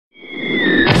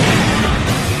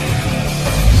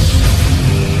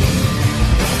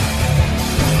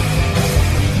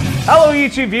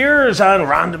YouTube viewers and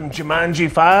random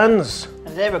Jumanji fans. And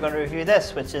today we're going to review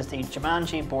this, which is the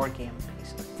Jumanji board game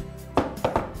piece.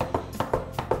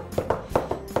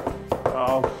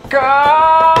 Oh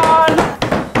God!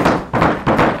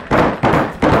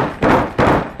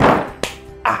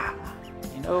 Ah!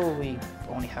 You know we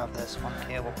only have this one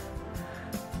cable.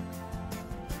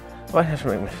 Why does it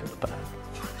make me feel bad?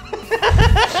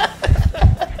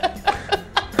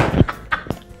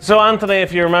 So Anthony,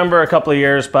 if you remember a couple of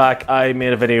years back, I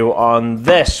made a video on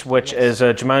this, which is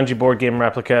a Jumanji board game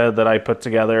replica that I put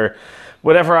together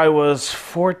whenever I was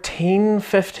 14,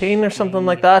 15 or something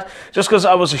like that. Just because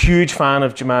I was a huge fan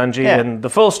of Jumanji, and the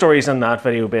full story's in that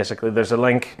video basically. There's a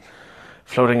link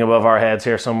floating above our heads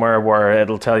here somewhere where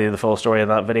it'll tell you the full story in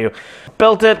that video.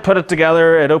 Built it, put it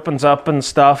together, it opens up and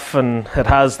stuff, and it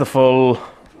has the full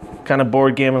kind of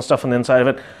board game and stuff on the inside of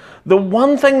it. The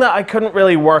one thing that I couldn't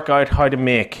really work out how to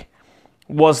make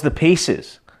was the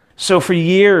pieces. So for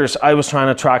years I was trying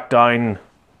to track down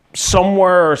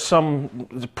somewhere or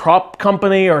some prop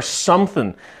company or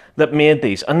something that made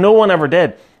these, and no one ever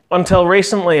did. Until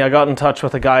recently I got in touch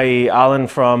with a guy, Alan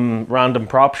from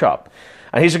RandomPropShop.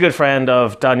 And he's a good friend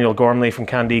of Daniel Gormley from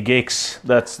Candy Geeks.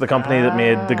 That's the company that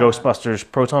made the Ghostbusters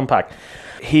Proton Pack.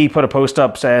 He put a post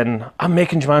up saying, I'm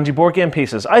making Jumanji board game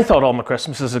pieces. I thought all my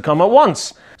Christmases had come at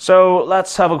once. So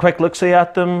let's have a quick look-see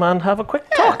at them and have a quick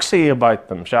talk-see about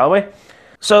them, shall we?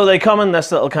 So they come in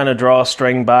this little kind of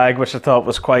drawstring bag, which I thought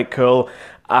was quite cool.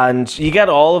 And you get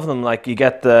all of them, like you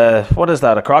get the, what is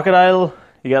that, a crocodile?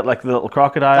 You get like the little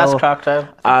crocodile. That's crocodile.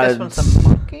 I think this one's a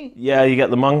monkey. Yeah, you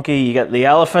get the monkey, you get the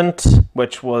elephant,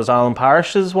 which was Alan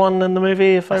Parrish's one in the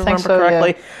movie, if I remember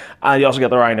correctly. Yeah. And you also get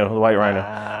the rhino, the white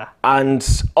rhino.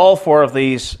 And all four of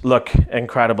these look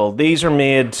incredible. These are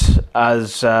made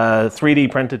as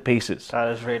 3D printed pieces. That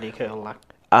is really cool.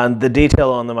 And the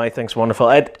detail on them, I think, is wonderful.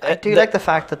 I do like the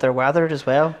fact that they're weathered as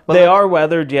well. They are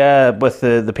weathered, yeah, with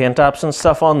the paint apps and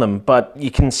stuff on them. But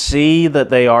you can see that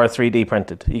they are 3D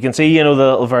printed. You can see, you know, the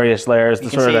little various layers. You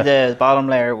can see the bottom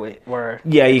layer where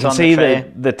yeah, you can see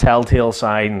the telltale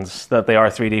signs that they are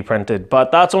 3D printed.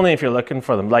 But that's only if you're looking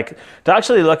for them. Like, to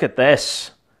actually look at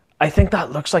this, I think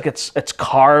that looks like it's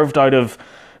carved out of,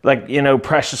 like, you know,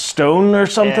 precious stone or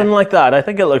something like that. I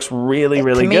think it looks really,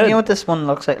 really good. You know what this one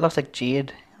looks like? It looks like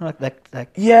jade.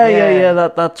 Yeah,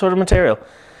 that sort of material.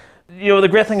 You know, the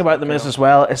great thing about them is as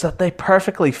well is that they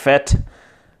perfectly fit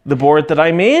the board that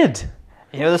I made.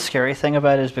 You know, the scary thing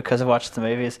about it is because I watched the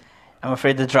movies, I'm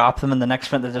afraid to drop them, and the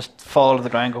next minute they just fall to the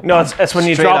ground. Go, no, it's when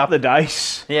you drop the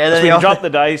dice. Yeah, when you drop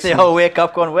the dice. They all wake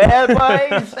up going, well,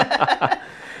 boys.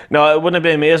 No, it wouldn't it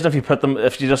be amazing if you put them,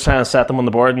 if you just try and set them on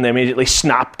the board and they immediately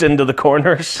snapped into the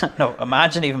corners? No,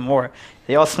 imagine even more.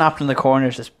 They all snapped in the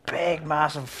corners, this big,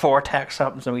 massive vortex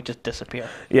happens, and we just disappear.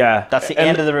 Yeah. That's the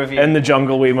end of the review. In the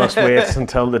jungle, we must wait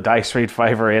until the dice read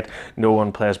 5 or 8. No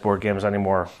one plays board games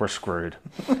anymore. We're screwed.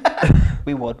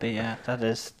 We would be, yeah. That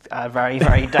is a very,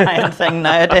 very dying thing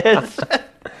nowadays.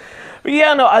 But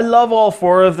yeah, no, I love all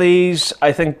four of these.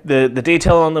 I think the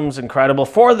detail on them is incredible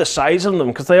for the size of them,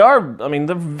 because they are, I mean,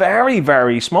 they're very,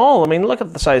 very small. I mean, look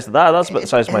at the size of that. That's about the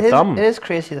size of my thumb. It is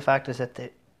crazy, the fact is that they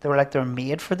were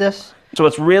made for this. So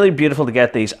it's really beautiful to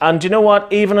get these. And you know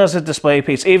what? Even as a display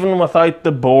piece, even without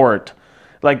the board,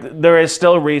 like, there is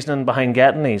still reasoning behind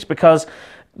getting these, because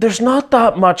there's not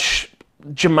that much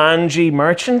Jumanji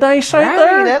merchandise out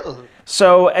there. Little.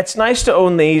 So it's nice to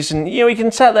own these, and you know, you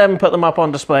can set them and put them up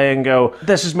on display and go,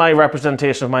 this is my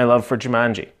representation of my love for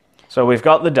Jumanji. So we've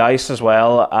got the dice as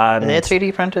well, and are they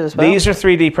 3D printed as well? These are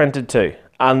 3D printed too,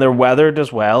 and they're weathered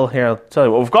as well. Here, I'll tell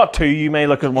you what, we've got two. You may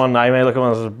look at one, I may look at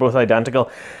one. They're both identical.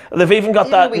 They've even got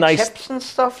that nice chips and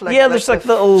stuff. Like, yeah, there's like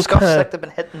little scuffs, like they've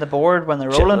been hitting the board when they're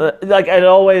rolling. Like, it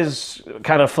always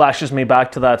kind of flashes me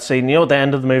back to that scene, you know, at the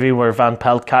end of the movie where Van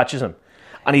Pelt catches him.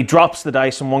 And he drops the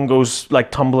dice and one goes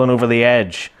like tumbling over the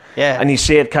edge. Yeah. And you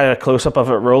see it kind of close up of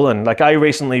it rolling. Like, I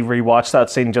recently rewatched that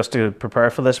scene just to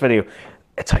prepare for this video.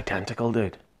 It's identical,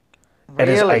 dude. Really? It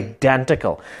is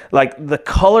identical. Like, the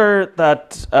color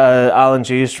that Alan's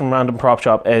used from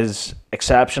RandomPropShop is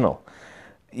exceptional.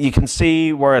 You can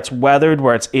see where it's weathered,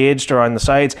 where it's aged around the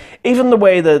sides. Even the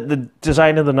way the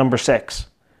design of the number 6.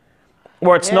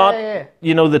 Where it's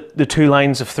you know, the 2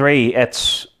 lines of 3.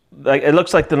 It's like, it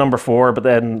looks like the number 4, but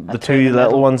then the 2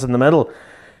 little ones in the middle.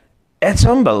 It's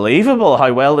unbelievable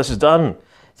how well this is done.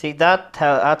 See,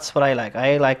 that's what I like.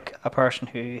 I like a person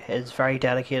who is very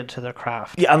dedicated to their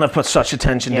craft. Yeah, and they've put such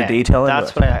attention to detail into it.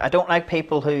 That's what I like. I don't like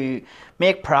people who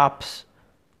make props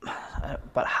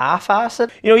but half-ass it.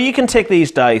 You know, you can take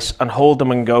these dice and hold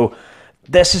them and go,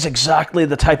 this is exactly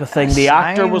the type of thing the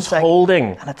actor was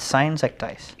holding. And it sounds like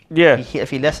dice. Yeah.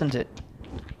 If you listen to it.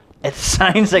 It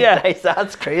sounds like dice.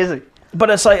 That's crazy. But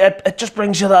it's like it just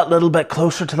brings you that little bit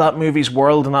closer to that movie's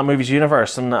world and that movie's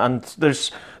universe. And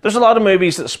there's a lot of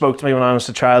movies that spoke to me when I was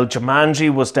a child. Jumanji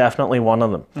was definitely one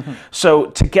of them. Mm-hmm. So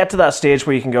to get to that stage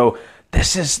where you can go,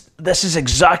 this is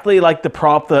exactly like the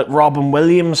prop that Robin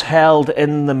Williams held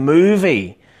in the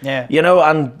movie. Yeah. You know,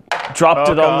 and dropped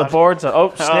it on the board.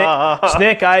 So,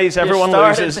 snake eyes, everyone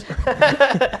loses.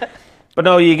 But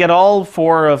no, you get all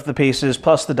 4 of the pieces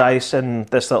plus the dice in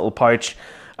this little pouch.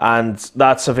 And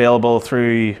that's available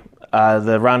through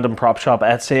the RandomPropShop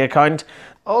Etsy account.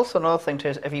 Also, another thing too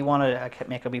is if you want to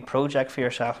make a wee project for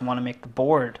yourself and want to make the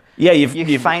board,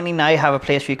 you finally now have a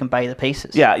place where you can buy the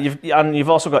pieces. Yeah, you've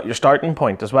also got your starting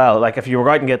point as well. Like if you were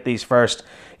out and get these first,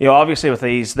 obviously with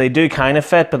these they do kind of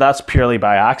fit, but that's purely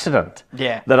by accident.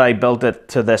 Yeah. That I built it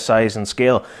to this size and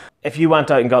scale. If you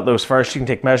went out and got those first, you can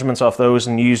take measurements off those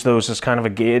and use those as kind of a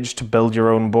gauge to build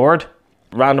your own board.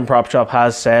 RandomPropShop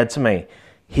has said to me,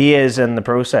 he is in the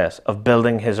process of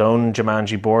building his own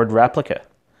Jumanji board replica,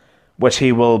 which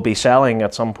he will be selling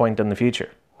at some point in the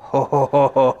future.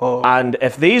 And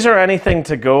if these are anything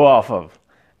to go off of,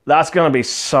 that's going to be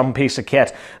some piece of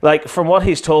kit. Like, from what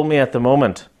he's told me at the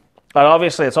moment, and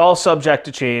obviously it's all subject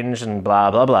to change and blah,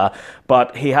 blah, blah,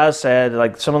 but he has said,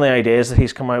 like, some of the ideas that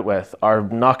he's come out with are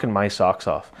knocking my socks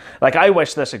off. Like, I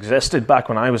wish this existed back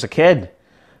when I was a kid.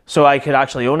 So I could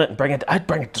actually own it and I'd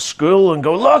bring it to school and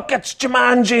go, look, it's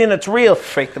Jumanji and it's real.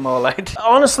 Freak them all out.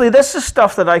 Honestly, this is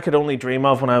stuff that I could only dream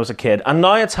of when I was a kid. And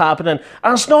now it's happening.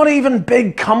 And it's not even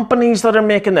big companies that are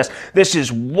making this. This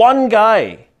is one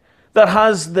guy that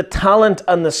has the talent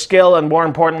and the skill and, more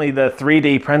importantly, the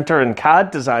 3D printer and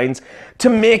CAD designs to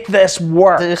make this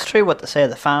work. It's true what they say.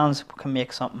 The fans can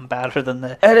make something better than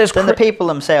the people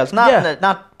themselves.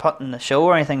 Not putting the show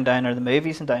or anything down or the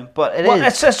movies and down, but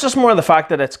it's just more the fact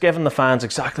that it's given the fans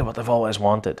exactly what they've always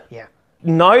wanted. Yeah.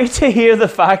 Now to hear the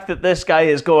fact that this guy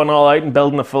is going all out and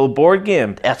building a full board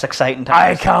game. That's exciting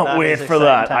times. I can't wait for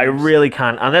that. Times. I really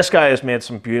can't. And this guy has made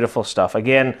some beautiful stuff.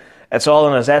 Again, it's all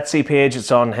on his Etsy page.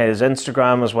 It's on his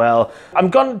Instagram as well. Do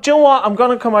you know what? I'm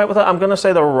going to come out with it. I'm going to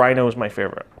say the Rhino is my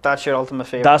favourite. That's your ultimate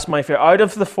favourite? That's my favourite. Out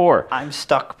of the 4. I'm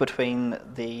stuck between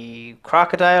the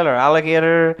crocodile or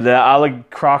alligator. The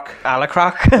alacroc.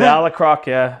 Alacroc? The alacroc,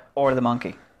 yeah. Or the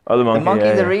monkey. Oh, the monkey,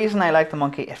 the reason I like the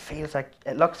monkey, it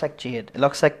looks like jade. It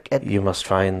looks like... You must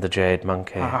find the jade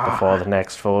monkey before the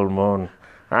next full moon.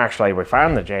 Actually, we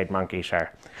found the jade monkey, sir.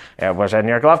 It was in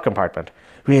your glove compartment.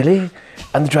 Really?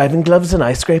 And the driving gloves and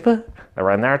ice scraper? They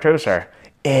were in there too, sir.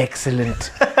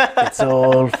 Excellent. It's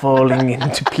all falling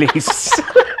into place.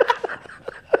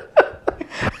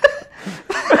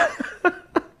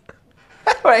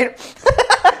 Right.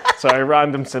 Sorry,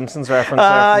 random Simpsons reference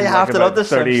there. You have to love the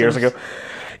 30 years ago.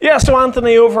 Yeah, so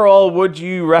Anthony, overall, would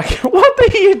you reckon... What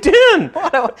are you doing?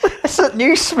 It's a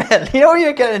new smell. You know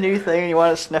you get a new thing and you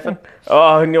want to sniff it?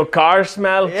 Oh, and your car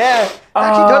smell? Yeah. It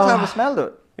actually does have a smell to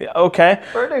it. Yeah, okay.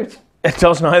 Burnout. It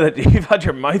does now that you've had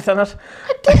your mouth in it.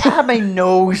 I did have my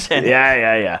nose in it.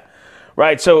 Yeah.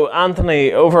 Right, so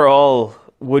Anthony, overall,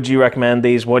 would you recommend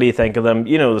these? What do you think of them?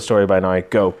 You know the story by now.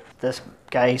 Go. This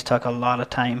guy's took a lot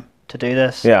of time to do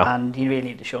this. Yeah. And you really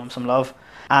need to show him some love.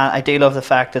 And I do love the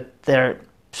fact that they're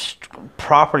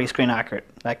properly screen accurate.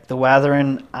 Like the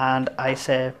weathering, and I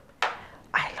say,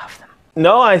 I love them.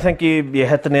 No, I think you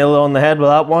hit the nail on the head with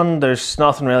that one. There's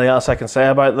nothing really else I can say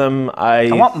about them.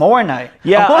 I want more now.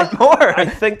 Yeah, I want more. I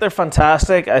think they're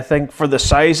fantastic. I think for the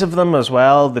size of them as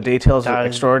well, the details are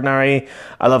extraordinary.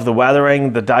 I love the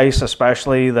weathering, the dice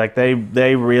especially. Like they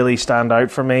really stand out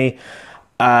for me.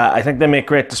 I think they make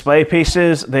great display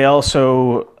pieces. They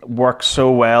also work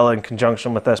so well in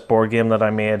conjunction with this board game that I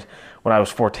made when I was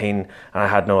 14 and I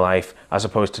had no life, as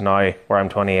opposed to now where I'm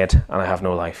 28 and I have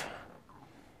no life.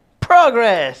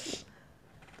 Progress!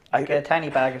 I get a tiny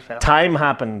bag as well. Time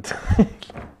happened.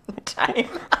 Time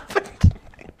happened.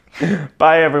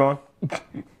 Bye, everyone.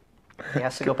 He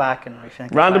has to go back and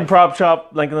rethink.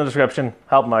 RandomPropShop, link in the description.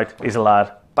 Help him out. He's a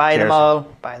lad. Buy Cheers. them all.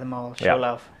 Buy them all. Show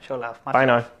love. Show love. Bye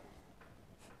now.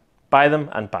 Buy them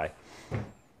and buy.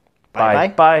 Bye. Bye.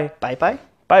 Bye. Bye. Bye.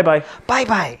 Bye. Bye.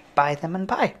 Bye. Buy them and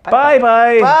buy. Bye.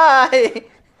 Bye. Bye.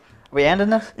 Are we ending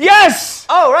this? Yes!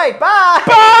 Oh, right. Bye.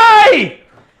 Bye!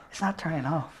 It's not turning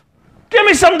off. Give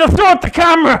me something to throw at the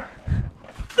camera.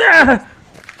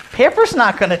 Paper's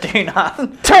not going to do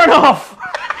nothing. Turn off.